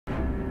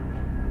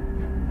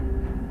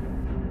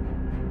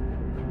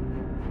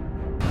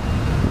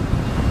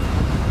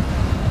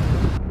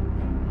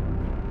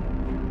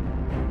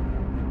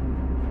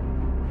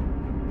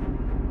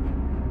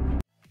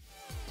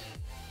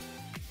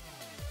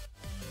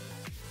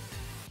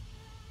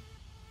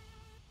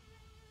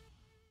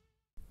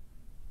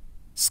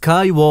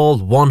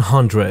Skywall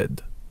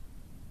 100.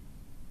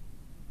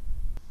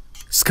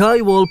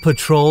 Skywall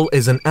Patrol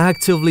is an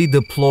actively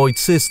deployed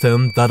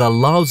system that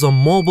allows a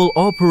mobile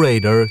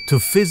operator to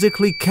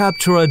physically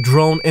capture a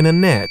drone in a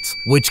net,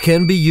 which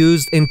can be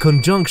used in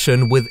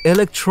conjunction with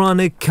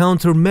electronic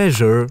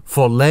countermeasure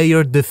for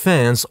layered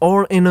defense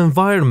or in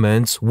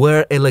environments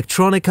where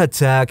electronic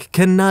attack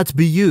cannot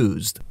be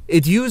used.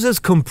 It uses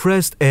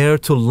compressed air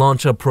to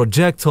launch a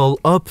projectile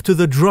up to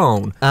the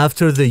drone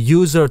after the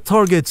user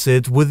targets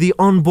it with the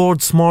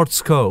onboard smart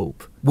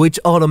scope, which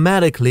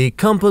automatically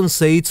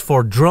compensates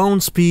for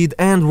drone speed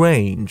and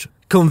range.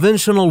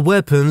 Conventional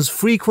weapons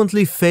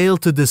frequently fail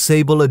to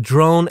disable a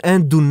drone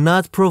and do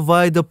not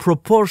provide a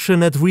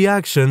proportionate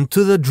reaction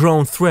to the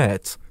drone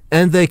threat,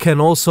 and they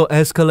can also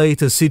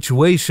escalate a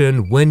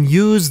situation when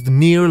used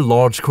near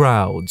large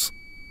crowds.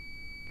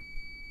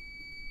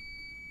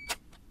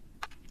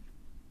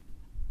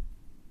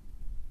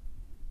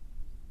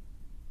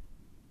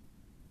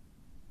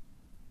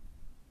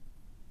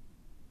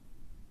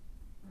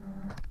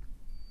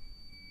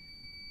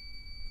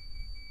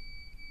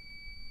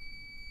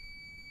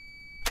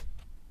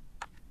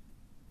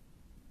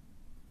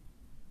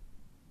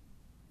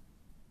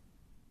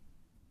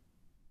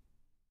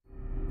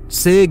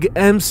 SIG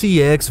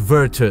MCX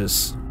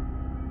Vertus.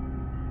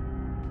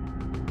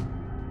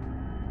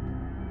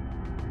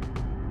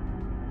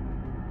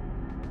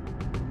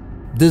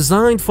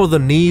 Designed for the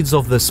needs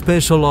of the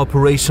special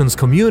operations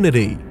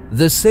community,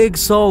 the SIG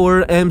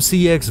Sauer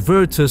MCX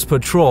Vertus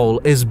Patrol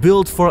is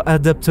built for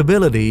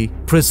adaptability,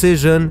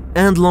 precision,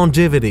 and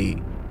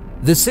longevity.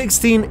 The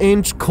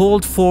 16-inch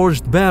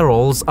cold-forged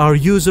barrels are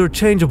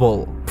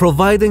user-changeable,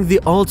 providing the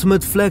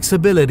ultimate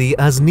flexibility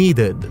as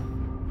needed.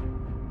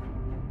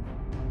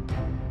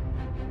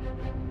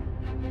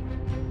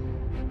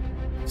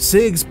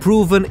 SIG's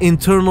proven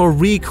internal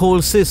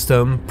recoil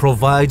system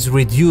provides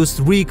reduced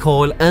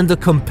recoil and a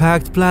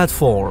compact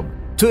platform.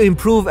 To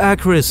improve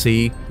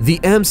accuracy, the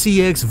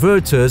MCX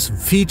Vertus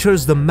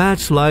features the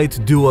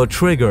Matchlight Duo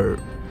trigger.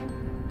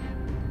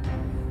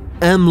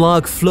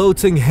 M-LOK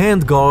floating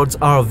handguards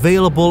are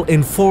available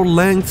in 4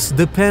 lengths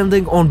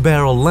depending on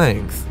barrel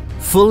length.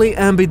 Fully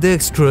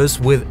ambidextrous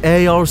with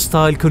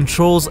AR-style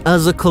controls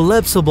as a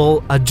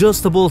collapsible,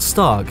 adjustable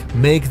stock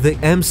make the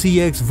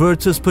MCX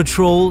Vertus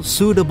Patrol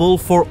suitable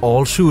for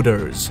all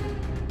shooters.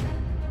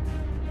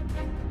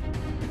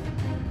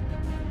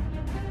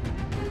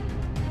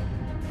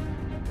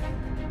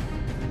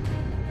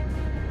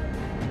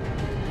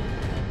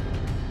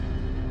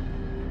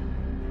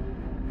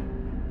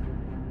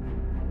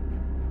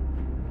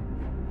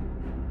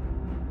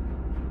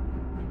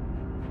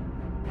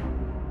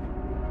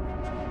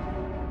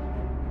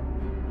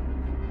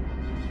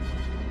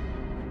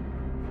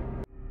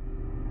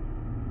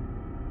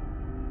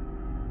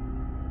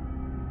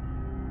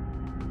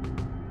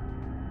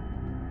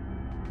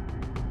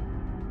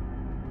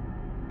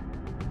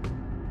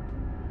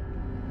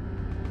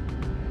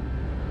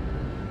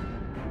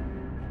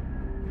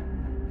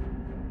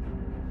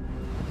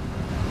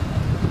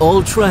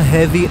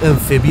 Ultra-Heavy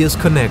Amphibious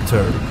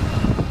Connector.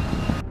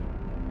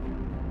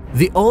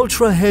 The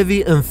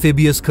Ultra-Heavy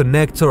Amphibious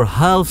Connector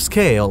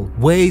half-scale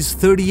weighs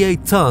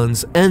 38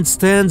 tons and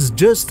stands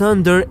just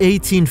under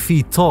 18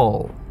 feet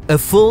tall. A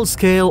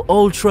full-scale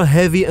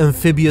ultra-heavy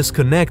amphibious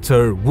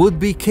connector would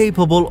be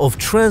capable of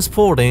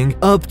transporting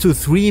up to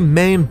 3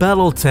 main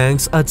battle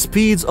tanks at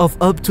speeds of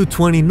up to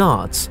 20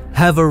 knots,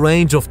 have a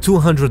range of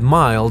 200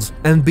 miles,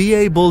 and be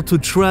able to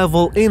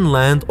travel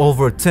inland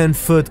over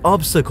 10-foot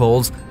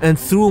obstacles and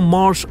through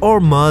marsh or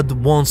mud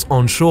once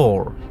on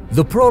shore.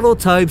 The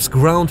prototype's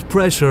ground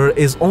pressure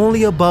is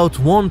only about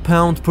 1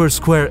 pound per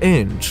square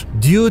inch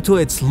due to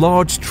its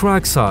large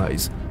track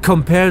size,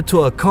 compared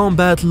to a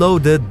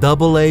combat-loaded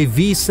AA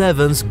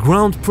V7's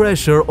ground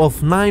pressure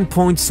of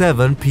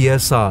 9.7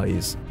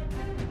 psi.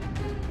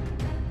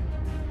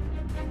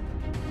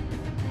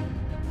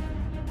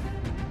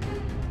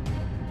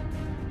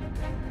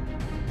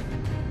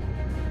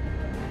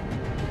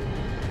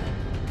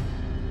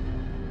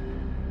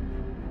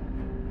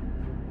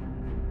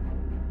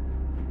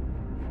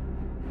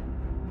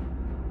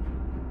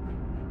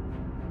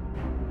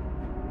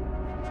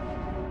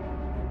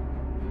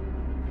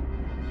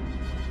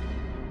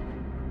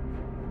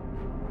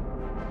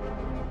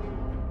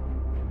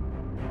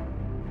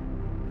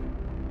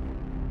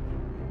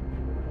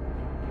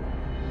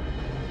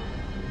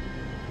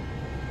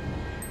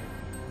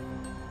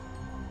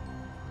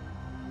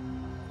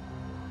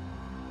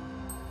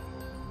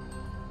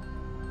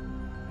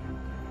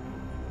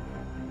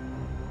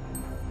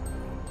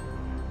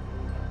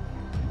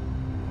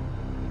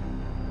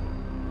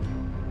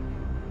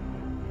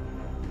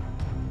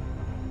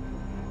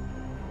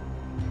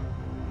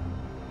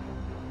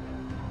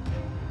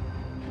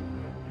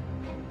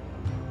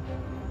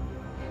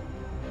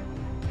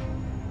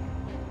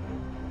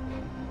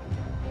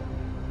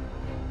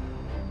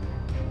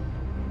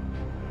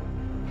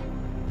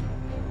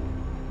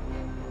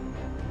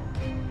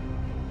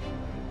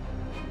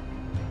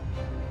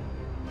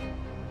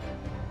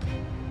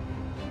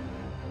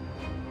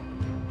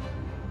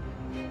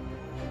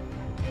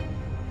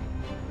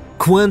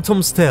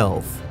 Quantum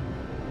stealth.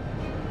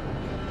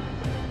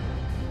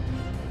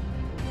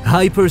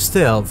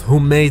 Hyperstealth, who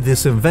made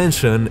this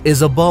invention,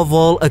 is above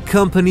all a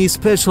company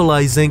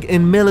specializing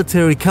in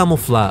military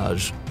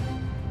camouflage.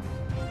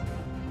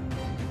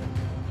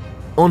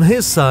 On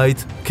his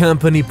site,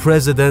 company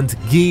president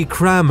Guy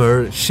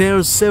Kramer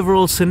shares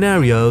several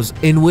scenarios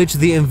in which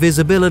the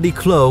invisibility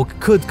cloak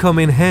could come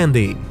in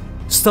handy.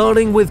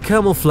 Starting with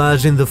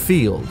camouflage in the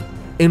field.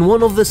 In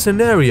one of the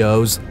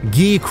scenarios,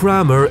 Guy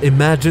Kramer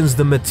imagines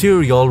the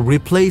material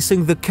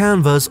replacing the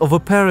canvas of a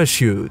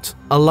parachute,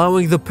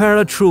 allowing the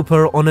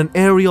paratrooper on an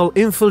aerial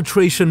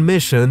infiltration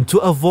mission to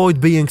avoid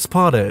being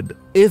spotted.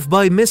 If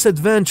by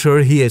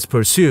misadventure he is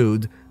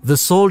pursued, the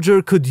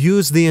soldier could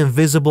use the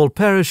invisible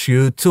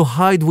parachute to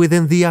hide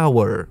within the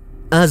hour.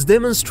 As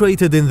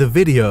demonstrated in the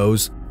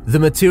videos, the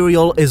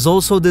material is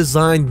also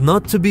designed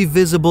not to be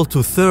visible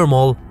to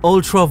thermal,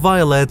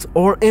 ultraviolet,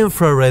 or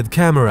infrared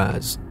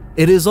cameras.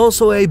 It is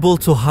also able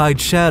to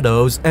hide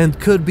shadows and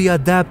could be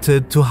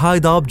adapted to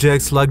hide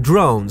objects like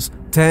drones,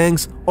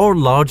 tanks, or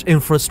large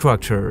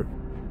infrastructure.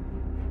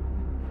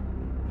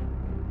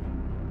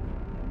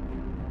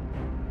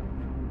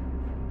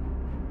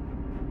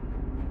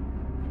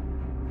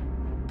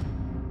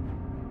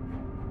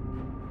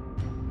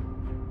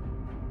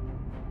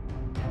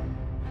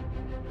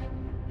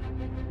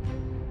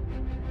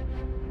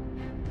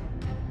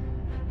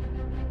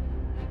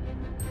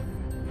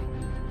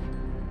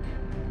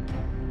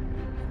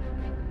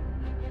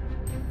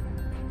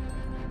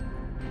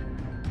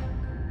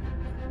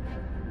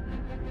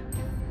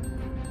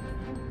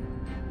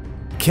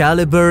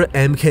 Caliber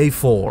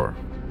Mk4.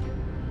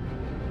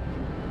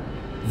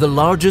 The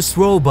largest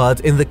robot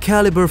in the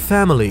Caliber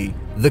family,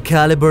 the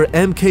Caliber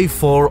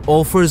Mk4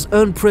 offers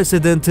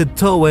unprecedented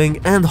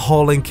towing and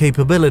hauling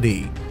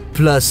capability,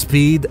 plus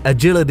speed,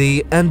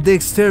 agility, and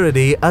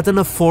dexterity at an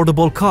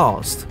affordable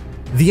cost.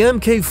 The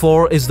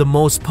Mk4 is the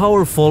most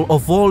powerful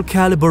of all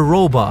Caliber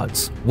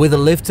robots, with a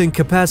lifting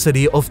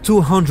capacity of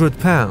 200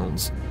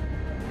 pounds.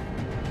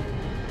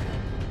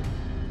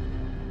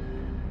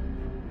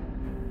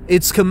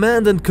 Its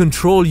command and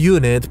control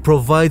unit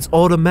provides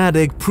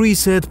automatic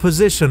preset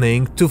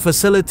positioning to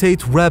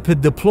facilitate rapid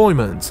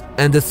deployment,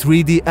 and a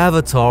 3D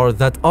avatar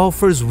that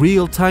offers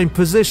real-time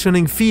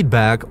positioning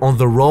feedback on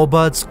the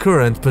robot's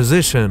current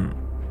position.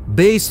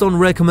 Based on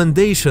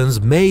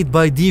recommendations made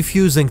by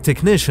defusing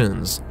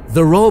technicians,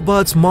 the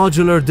robot's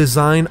modular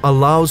design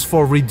allows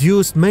for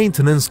reduced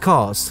maintenance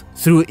costs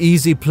through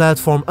easy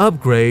platform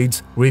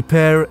upgrades,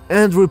 repair,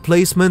 and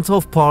replacement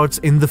of parts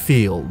in the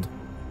field.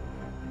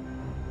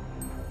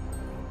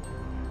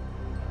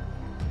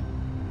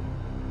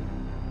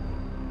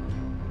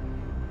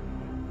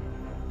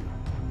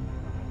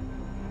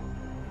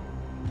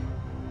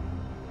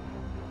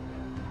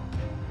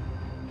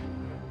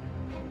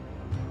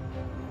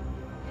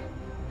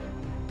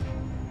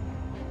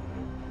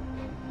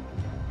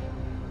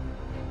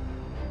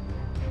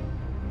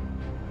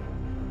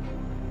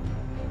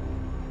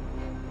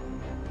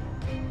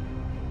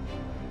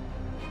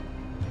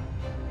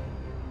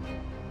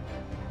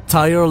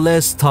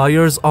 Tireless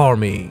Tires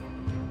Army.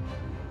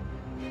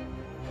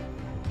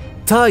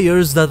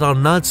 Tires that are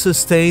not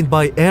sustained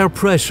by air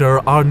pressure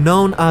are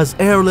known as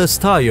airless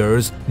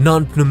tires,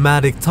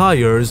 non-pneumatic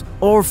tires,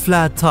 or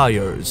flat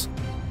tires.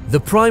 The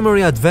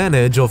primary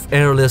advantage of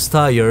airless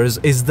tires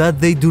is that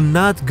they do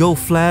not go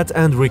flat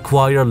and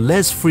require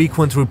less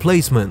frequent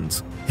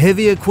replacement.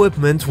 Heavy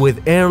equipment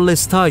with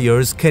airless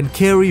tires can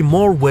carry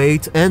more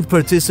weight and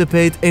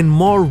participate in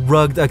more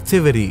rugged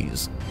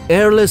activities.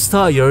 Airless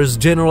tires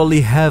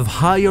generally have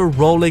higher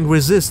rolling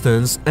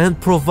resistance and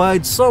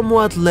provide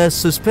somewhat less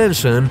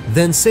suspension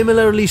than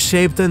similarly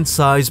shaped and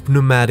sized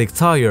pneumatic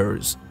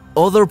tires.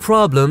 Other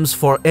problems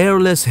for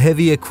airless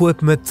heavy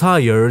equipment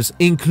tires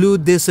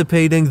include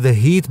dissipating the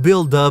heat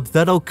buildup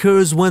that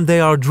occurs when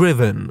they are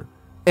driven.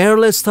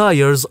 Airless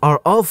tires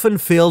are often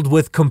filled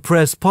with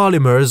compressed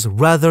polymers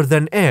rather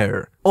than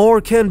air,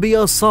 or can be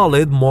a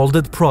solid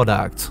molded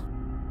product.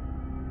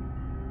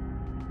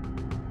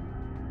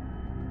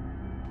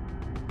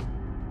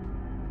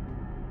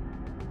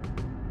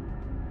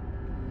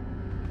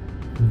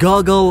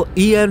 Goggle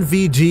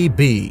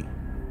envg-b.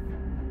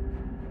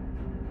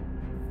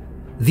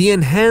 The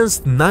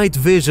Enhanced Night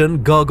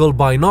Vision Goggle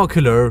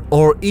Binocular,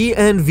 or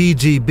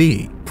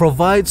envg-b,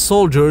 provides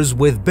soldiers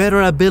with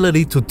better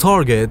ability to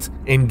target,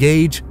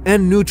 engage,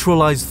 and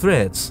neutralize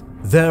threats,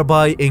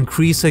 thereby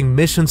increasing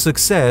mission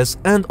success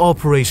and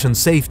operation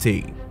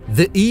safety.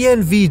 The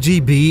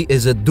envg-b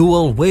is a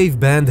dual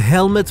waveband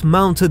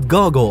helmet-mounted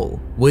goggle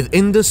with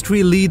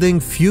industry-leading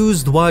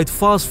fused white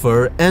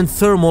phosphor and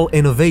thermal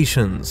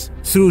innovations.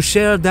 Through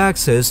shared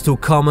access to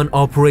common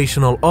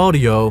operational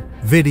audio,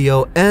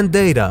 video, and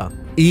data,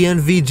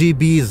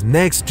 envg-b's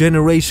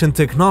next-generation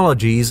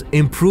technologies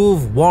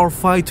improve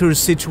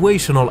warfighters'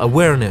 situational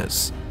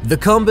awareness. The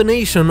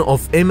combination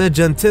of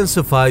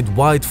image-intensified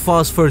white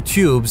phosphor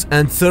tubes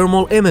and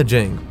thermal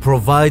imaging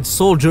provides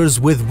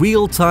soldiers with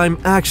real-time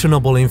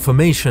actionable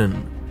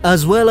information.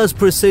 as well as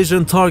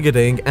precision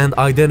targeting and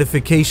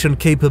identification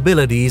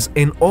capabilities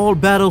in all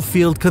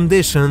battlefield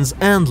conditions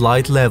and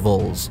light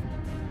levels.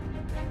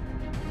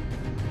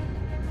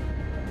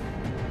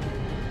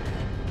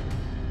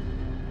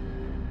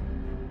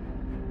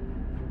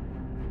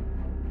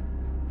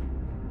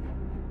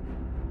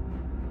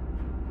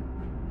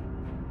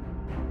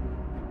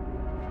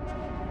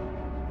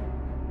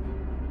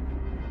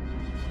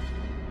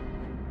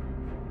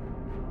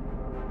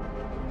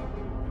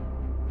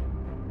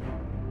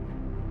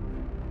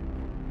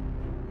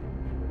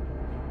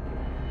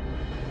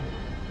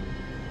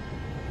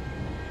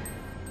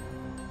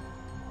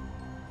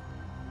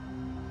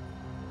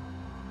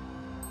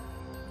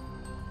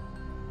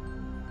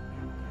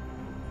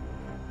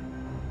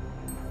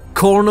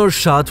 Corner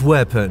shot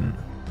weapon.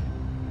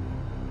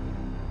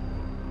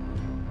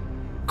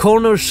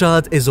 Corner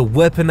shot is a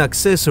weapon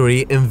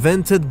accessory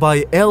invented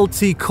by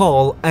Lt.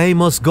 Col.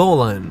 Amos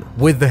Golan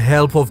with the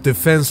help of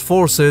defense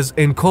forces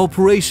in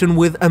cooperation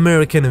with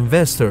American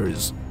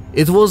investors.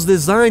 It was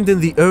designed in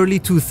the early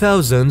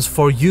 2000s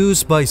for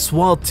use by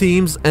SWAT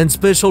teams and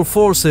special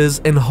forces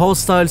in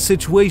hostile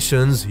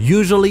situations,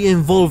 usually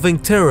involving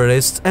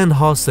terrorists and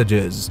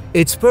hostages.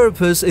 Its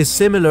purpose is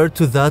similar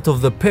to that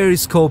of the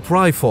periscope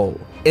rifle.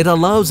 It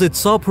allows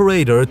its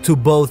operator to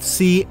both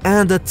see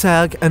and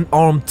attack an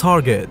armed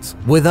target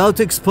without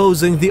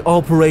exposing the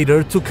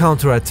operator to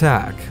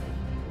counterattack.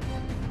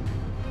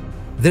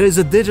 There is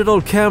a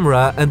digital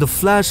camera and a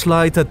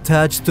flashlight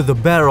attached to the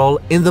barrel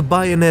in the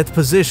bayonet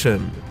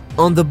position.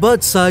 On the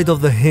butt side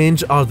of the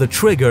hinge are the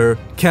trigger,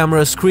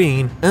 camera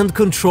screen, and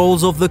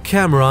controls of the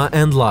camera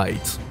and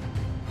light.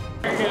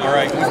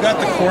 Alright, we've got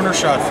the corner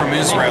shot from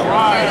Israel.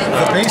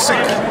 The basic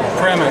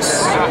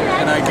premise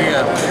and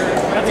idea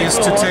is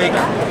to take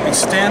a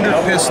standard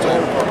pistol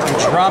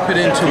and drop it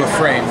into a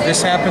frame.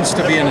 This happens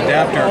to be an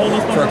adapter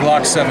for a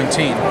Glock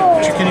 17,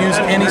 but you can use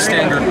any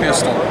standard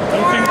pistol.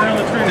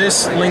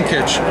 This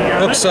linkage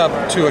hooks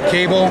up to a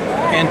cable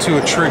and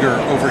to a trigger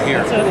over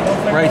here.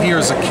 Right here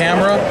is a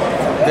camera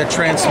that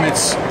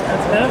transmits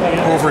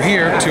over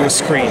here to a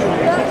screen.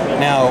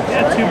 Now,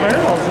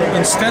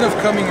 instead of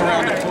coming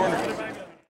around a corner,